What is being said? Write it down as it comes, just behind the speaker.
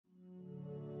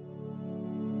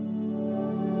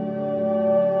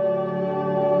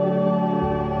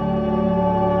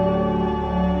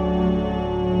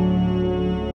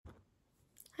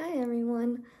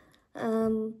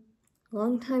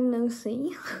time no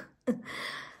see.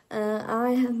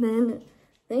 I have been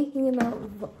thinking about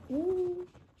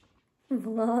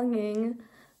vlogging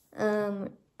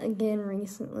again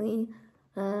recently,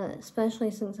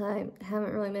 especially since I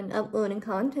haven't really been uploading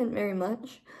content very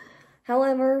much.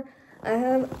 However, I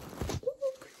have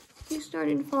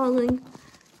started falling.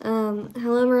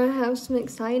 However, I have some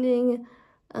exciting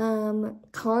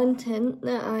content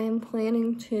that I am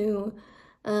planning to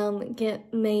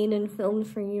get made and filmed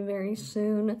for you very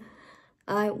soon.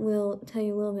 I will tell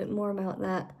you a little bit more about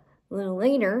that a little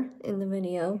later in the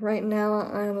video. Right now,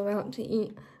 I'm about to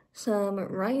eat some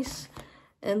rice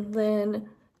and then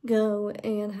go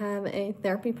and have a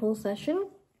therapy pool session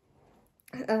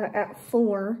at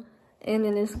 4, and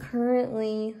it is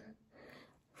currently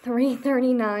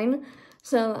 3:39,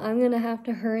 so I'm gonna have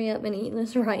to hurry up and eat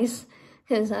this rice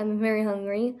because I'm very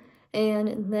hungry,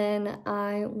 and then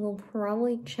I will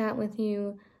probably chat with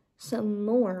you some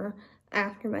more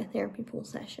after my therapy pool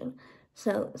session,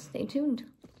 so stay tuned.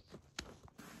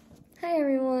 Hi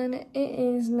everyone, it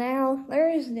is now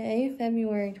Thursday,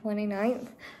 February 29th.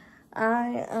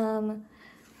 I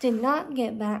did not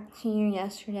get back to you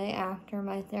yesterday after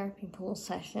my therapy pool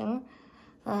session,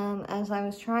 as I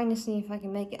was trying to see if I could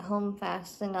make it home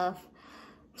fast enough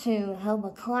to help a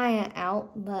client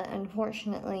out, but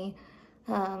unfortunately,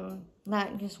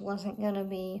 that just wasn't going to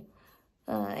be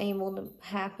able to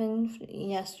happen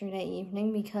yesterday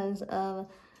evening because of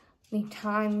the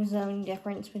time zone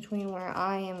difference between where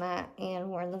I am at and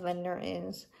where the vendor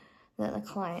is that the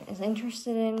client is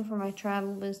interested in for my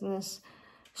travel business.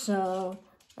 So,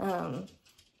 and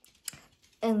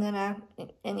then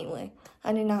anyway,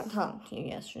 I did not talk to you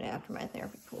yesterday after my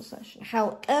therapy pool session.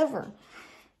 However,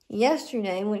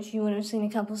 yesterday, which you would have seen a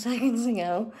couple seconds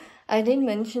ago, I did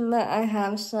mention that I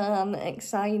have some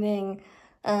exciting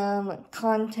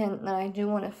content that I do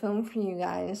want to film for you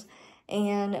guys,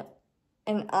 and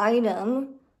an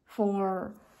item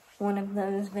for one of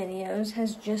those videos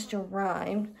has just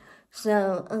arrived.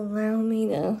 So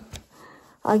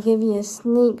I'll give you a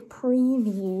sneak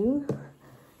preview.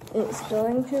 It's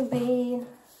going to be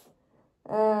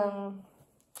a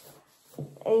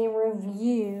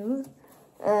review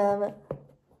of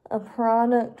a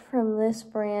product from this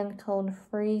brand called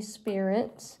Free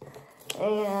Spirits,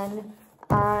 and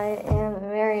I am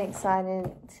very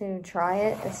excited to try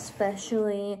it,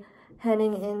 especially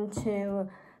heading into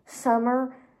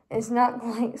summer. It's not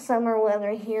quite summer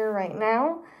weather here right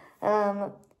now,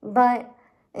 but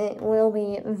it will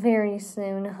be very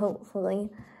soon, hopefully.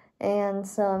 And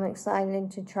so I'm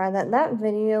excited to try that. That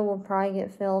video will probably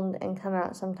get filmed and come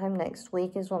out sometime next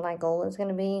week is what my goal is going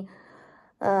to be.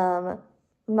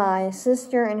 My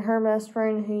sister and her best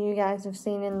friend, who you guys have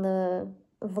seen in the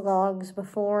vlogs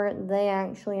before, they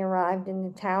actually arrived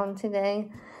into town today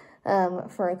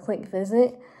for a quick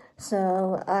visit.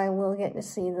 So I will get to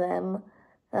see them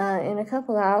in a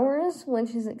couple hours,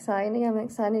 which is exciting. I'm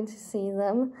excited to see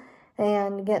them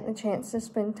and get the chance to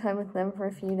spend time with them for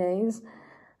a few days.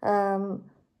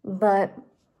 But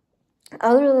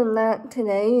other than that,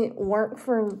 today, work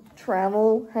for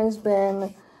travel has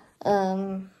been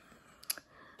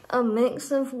a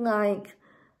mix of, like,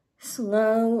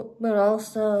 slow, but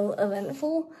also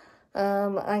eventful.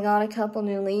 I got a couple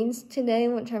new leads today,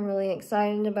 which I'm really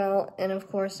excited about, and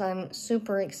of course, I'm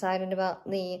super excited about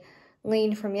the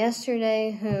lead from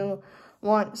yesterday who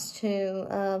wants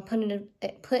to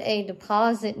put a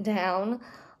deposit down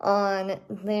on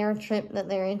their trip that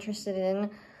they're interested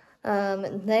in.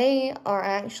 They are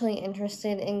actually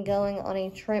interested in going on a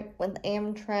trip with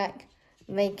Amtrak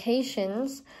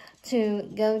Vacations to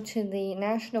go to the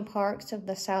national parks of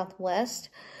the Southwest,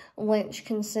 which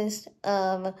consist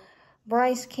of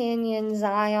Bryce Canyon,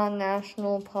 Zion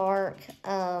National Park,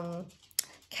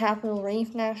 Capitol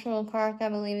Reef National Park, I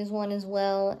believe, is one as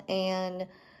well, and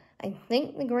I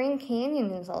think the Grand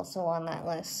Canyon is also on that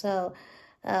list. So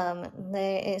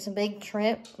it's a big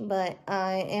trip, but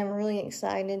I am really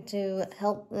excited to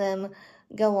help them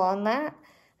go on that.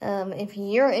 If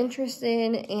you're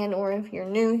interested and or if you're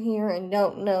new here and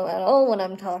don't know at all what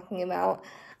I'm talking about,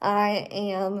 I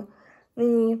am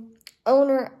the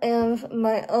owner of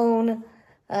my own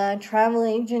travel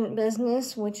agent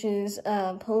business, which is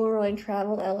Polaroid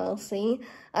Travel LLC.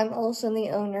 I'm also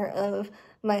the owner of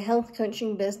my health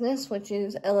coaching business, which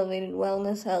is Elevated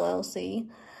Wellness LLC.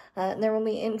 There will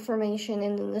be information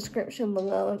in the description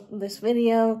below this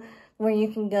video where you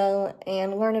can go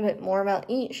and learn a bit more about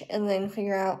each and then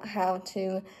figure out how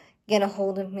to get a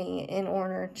hold of me in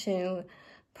order to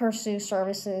pursue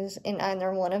services in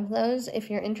either one of those if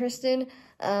you're interested.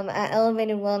 At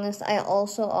Elevated Wellness, I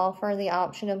also offer the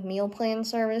option of meal plan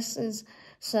services.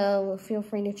 So feel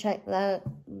free to check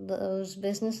those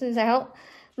businesses out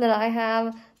that I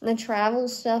have. The travel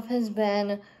stuff has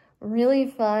been really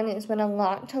fun. It's been a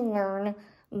lot to learn,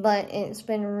 but it's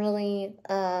been really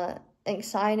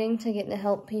exciting to get to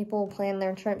help people plan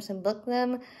their trips and book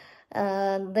them.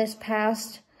 This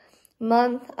past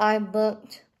month, I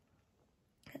booked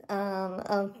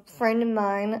a friend of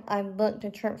mine. I booked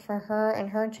a trip for her and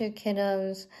her 2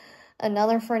 kiddos,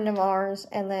 another friend of ours,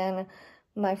 and then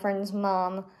my friend's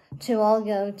mom to all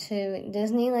go to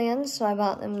Disneyland. So I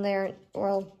bought them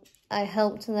I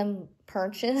helped them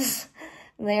purchase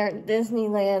their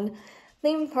Disneyland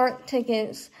theme park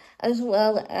tickets, as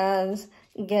well as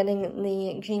getting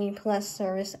the Genie Plus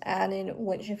service added,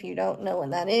 which, if you don't know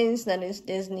what that is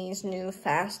Disney's new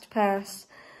Fast Pass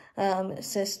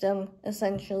system,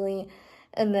 essentially.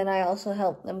 And then I also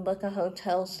helped them book a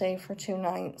hotel stay for 2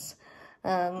 nights.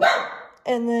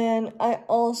 And then I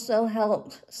also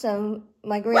helped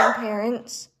my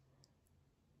grandparents.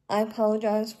 I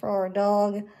apologize for our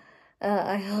dog.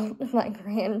 I helped my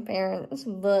grandparents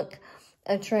book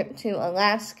a trip to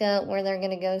Alaska, where they're going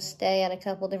to go stay at a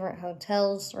couple different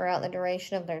hotels throughout the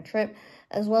duration of their trip,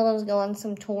 as well as go on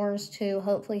some tours to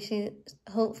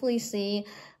hopefully see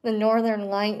the Northern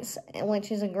Lights,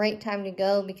 which is a great time to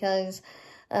go because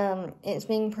it's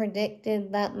being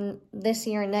predicted that this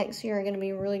year and next year are going to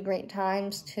be really great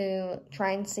times to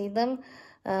try and see them.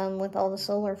 With all the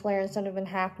solar flares that have been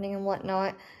happening and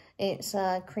whatnot, it's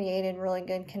created really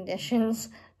good conditions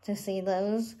to see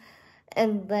those.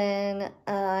 And then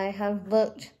I have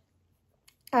booked,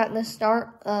 at the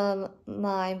start of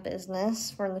my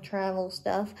business for the travel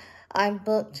stuff, I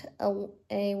booked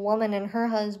a woman and her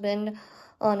husband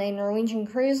on a Norwegian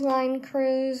Cruise Line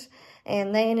cruise,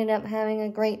 and they ended up having a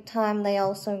great time. They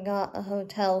also got a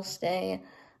hotel stay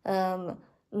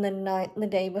the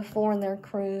day before their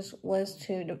cruise was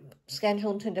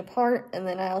scheduled to depart, and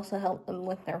then I also helped them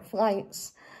with their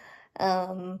flights.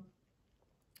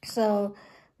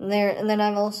 And then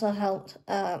I've also helped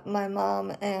my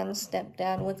mom and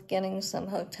stepdad with getting some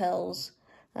hotels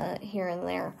here and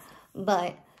there.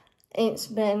 But it's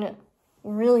been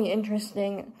really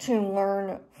interesting to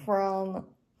learn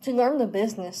the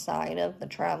business side of the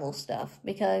travel stuff,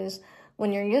 because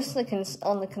when you're just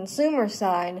on the consumer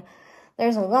side,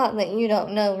 there's a lot that you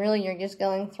don't know. Really, you're just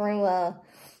going through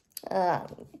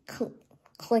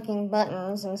clicking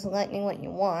buttons and selecting what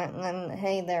you want, and then,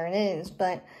 hey, there it is.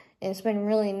 But it's been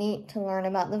really neat to learn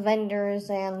about the vendors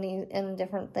and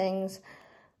different things.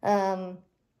 But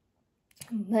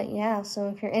yeah, so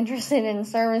if you're interested in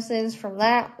services from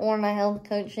that or my health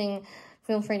coaching,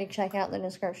 feel free to check out the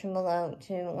description below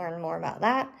to learn more about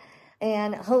that.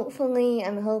 And hopefully,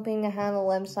 I'm hoping to have a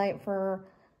website for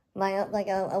a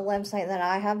website that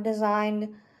I have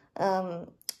designed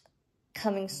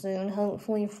coming soon,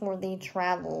 hopefully for the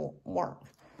travel work,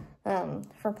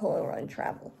 for Polaroid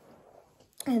travel.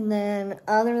 And then,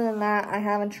 other than that, I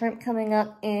have a trip coming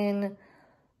up in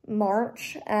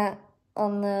March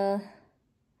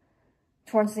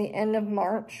towards the end of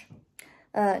March,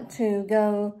 to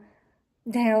go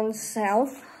down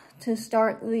south to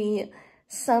start the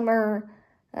summer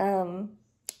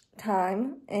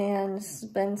time and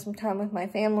spend some time with my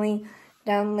family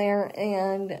down there.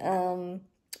 And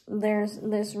there's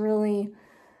this really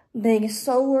big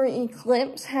solar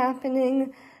eclipse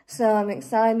happening, so I'm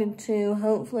excited to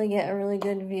hopefully get a really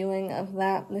good viewing of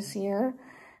that this year.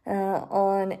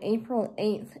 On April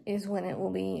 8th is when it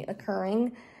will be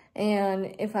occurring.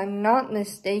 And if I'm not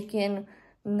mistaken,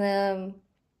 the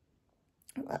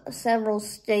several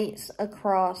states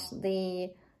across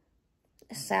the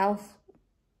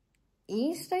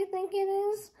southeast, I think it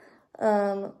is,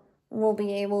 will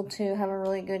be able to have a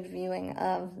really good viewing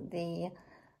of the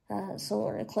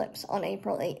solar eclipse on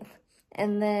April 8th.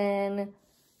 And then,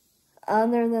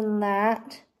 other than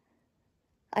that,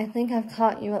 I think I've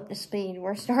caught you up to speed.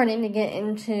 I'm starting to get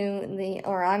into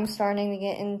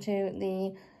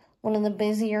one of the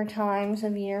busier times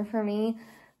of year for me.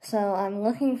 So I'm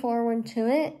looking forward to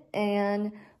it,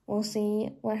 and we'll see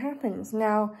what happens.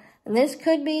 Now, this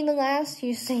could be the last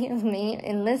you see of me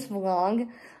in this vlog,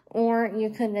 or you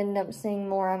could end up seeing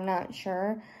more, I'm not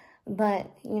sure.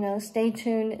 But, stay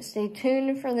tuned. Stay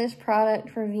tuned for this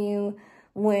product review,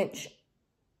 which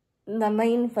the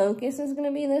main focus is going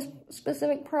to be this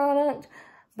specific product,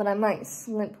 but I might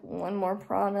slip one more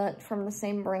product from the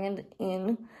same brand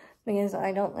in, because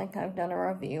I don't think I've done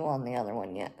a review on the other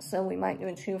one yet. So we might do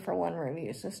a 2-for-1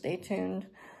 review, so stay tuned.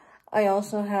 I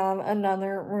also have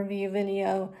another review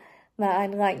video that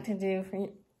I'd like to do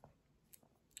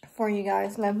for you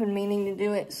guys, and I've been meaning to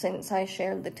do it since I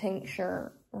shared the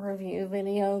tincture review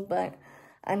video, but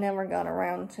I never got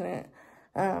around to it.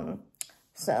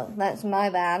 So that's my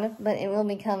bad, but it will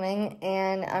be coming,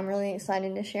 and I'm really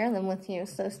excited to share them with you,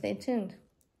 so stay tuned.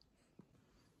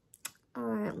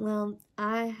 Alright, well,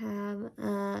 I have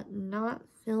not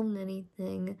filmed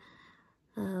anything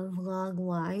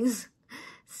vlog-wise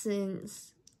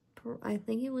since, I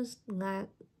think it was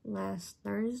last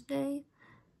Thursday.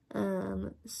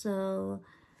 So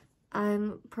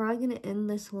I'm probably going to end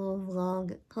this little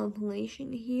vlog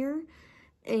compilation here,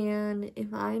 and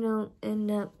if I don't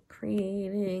end up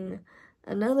creating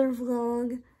another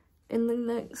vlog in the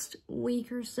next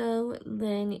week or so,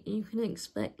 then you can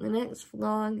expect the next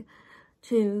vlog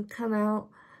to come out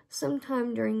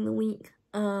sometime during the week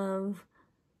of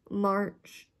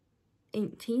March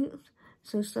 18th.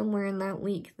 So somewhere in that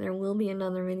week, there will be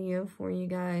another video for you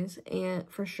guys, and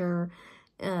for sure,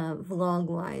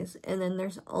 vlog-wise. And then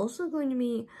there's also going to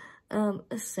be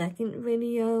a second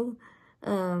video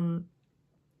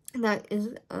that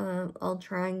is, I'll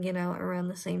try and get out around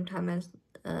the same time as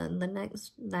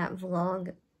that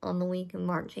vlog on the week of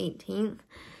March 18th.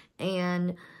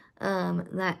 And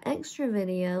that extra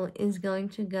video is going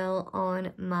to go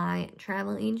on my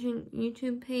travel agent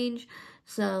YouTube page.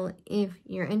 So if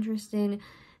you're interested,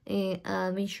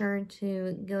 be sure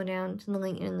to go down to the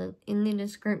link in the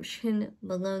description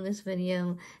below this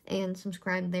video and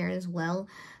subscribe there as well.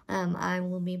 I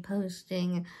will be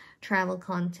posting travel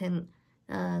content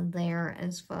there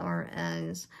as far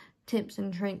as tips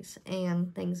and tricks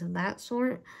and things of that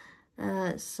sort.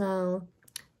 So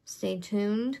stay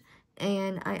tuned.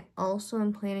 And I also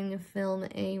am planning to film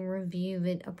a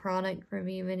product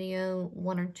review video,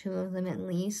 1 or 2 of them at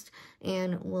least,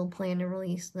 and we'll plan to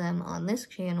release them on this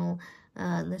channel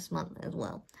this month as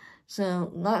well.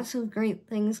 So lots of great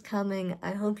things coming.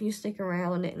 I hope you stick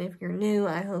around, and if you're new,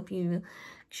 I hope you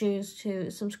choose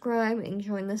to subscribe and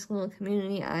join this little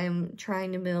community I am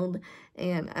trying to build,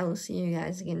 and I will see you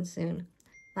guys again soon.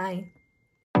 Bye.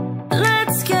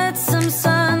 Let's get some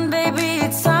sun, baby,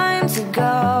 it's time to go.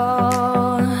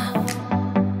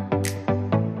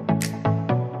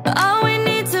 All we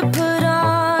need to put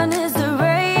on is the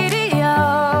radio.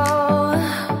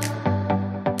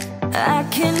 I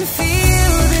can feel